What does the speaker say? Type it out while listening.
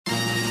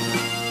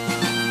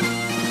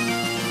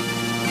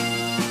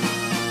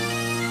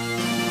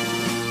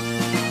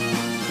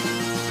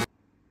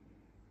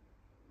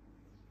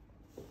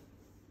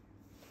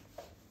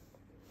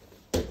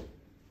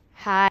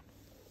Hi.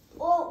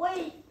 Oh,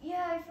 wait.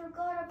 Yeah, I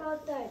forgot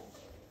about that.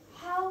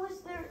 How is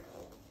there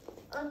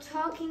a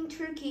talking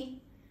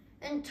turkey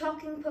and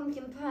talking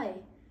pumpkin pie?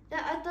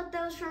 I thought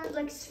that was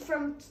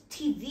from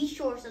TV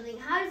show or something.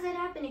 How does that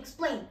happen?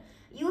 Explain.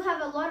 You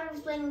have a lot of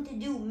explaining to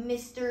do,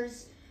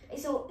 misters.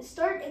 So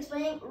start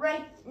explaining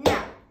right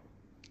now.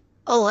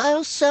 Oh,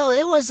 well, so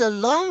it was a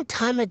long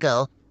time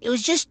ago. It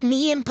was just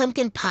me and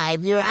Pumpkin Pie.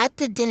 We were at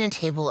the dinner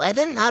table, and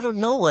then out of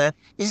nowhere,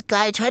 this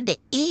guy tried to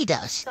eat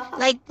us.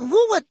 Like,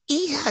 who would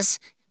eat us?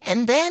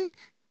 And then,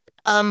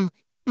 um,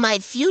 my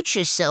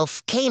future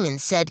self came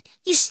and said,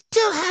 "You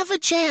still have a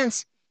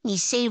chance." He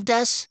saved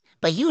us,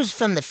 but he was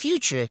from the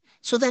future.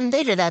 So then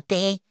later that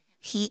day,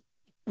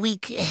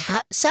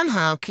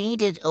 somehow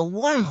created a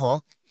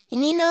wormhole.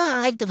 And you know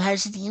how, like, the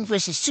powers of the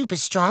universe is super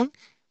strong?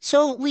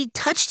 So we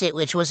touched it,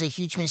 which was a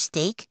huge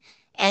mistake,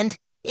 and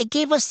it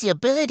gave us the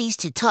abilities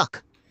to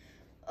talk.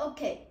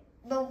 Okay,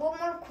 but one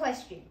more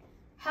question.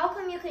 How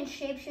come you can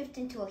shapeshift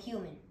into a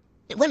human?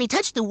 When we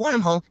touched the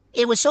wormhole,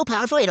 it was so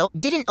powerful it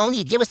didn't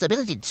only give us the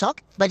ability to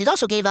talk, but it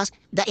also gave us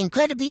the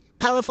incredibly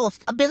powerful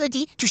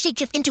ability to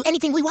shapeshift into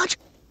anything we want.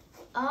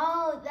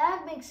 Oh,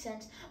 that makes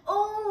sense.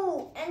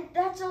 Oh, and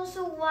that's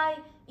also why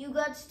you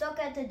got stuck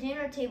at the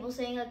dinner table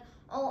saying like,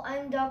 "Oh,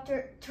 I'm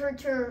Dr.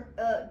 Turtavius."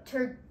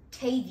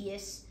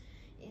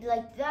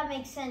 Like, that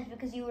makes sense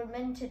because you were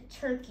meant to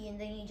turkey and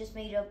then you just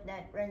made up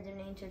that random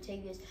name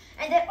Turtavius.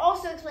 And that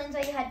also explains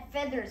why you had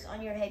feathers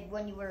on your head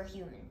when you were a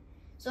human.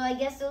 So I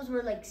guess those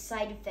were like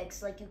side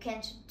effects. Like, you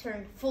can't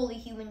turn fully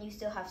human, you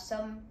still have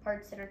some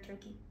parts that are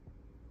turkey.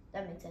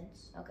 That makes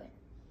sense. Okay.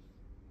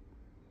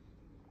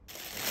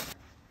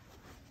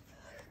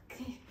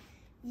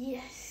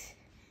 Yes.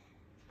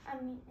 I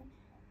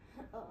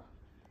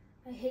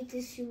hate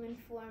this human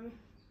form.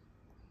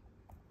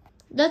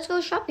 Let's go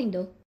shopping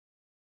though.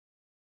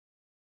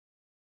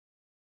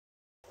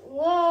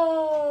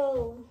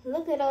 Whoa!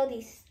 Look at all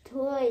these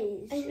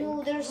toys. I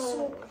know, they're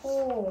so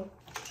cool.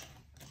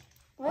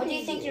 What do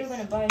you think you're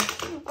gonna buy?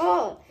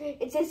 Oh,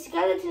 it's a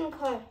skeleton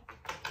car.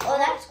 Oh,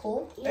 that's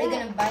cool. Yeah. Are you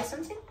gonna buy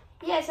something?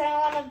 Yes, I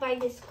want to buy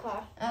this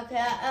car. Okay,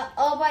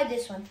 I'll buy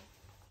this one.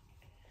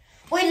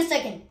 Wait a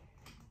second.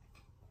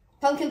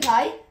 Pumpkin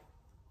Pie?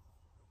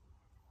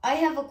 I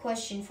have a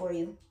question for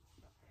you.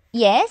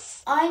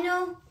 Yes? I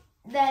know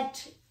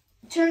that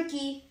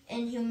turkey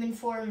in human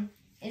form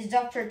is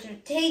Dr.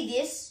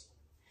 Turtavius,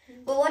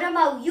 but what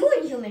about you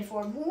in human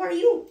form? Who are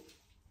you?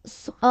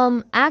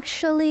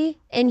 Actually,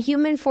 in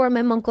human form,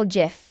 I'm Uncle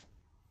Jeff.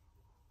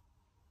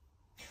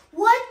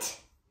 What?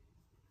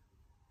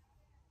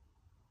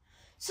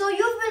 So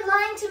you've been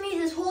lying to me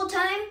this whole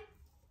time?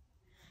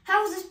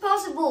 How is this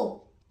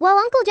possible? Well,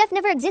 Uncle Jeff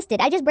never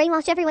existed. I just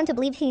brainwashed everyone to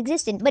believe he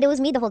existed, but it was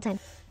me the whole time.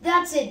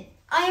 That's it.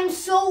 I am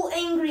so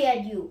angry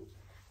at you.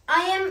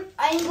 I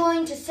am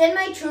going to send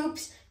my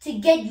troops to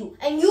get you,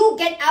 and you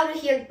get out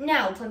of here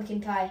now,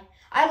 Pumpkin Pie.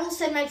 I will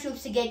send my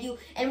troops to get you,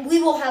 and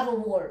we will have a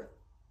war.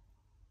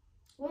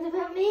 What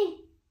about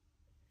me?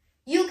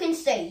 You can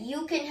stay.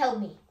 You can help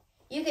me.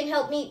 You can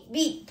help me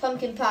beat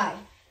Pumpkin Pie.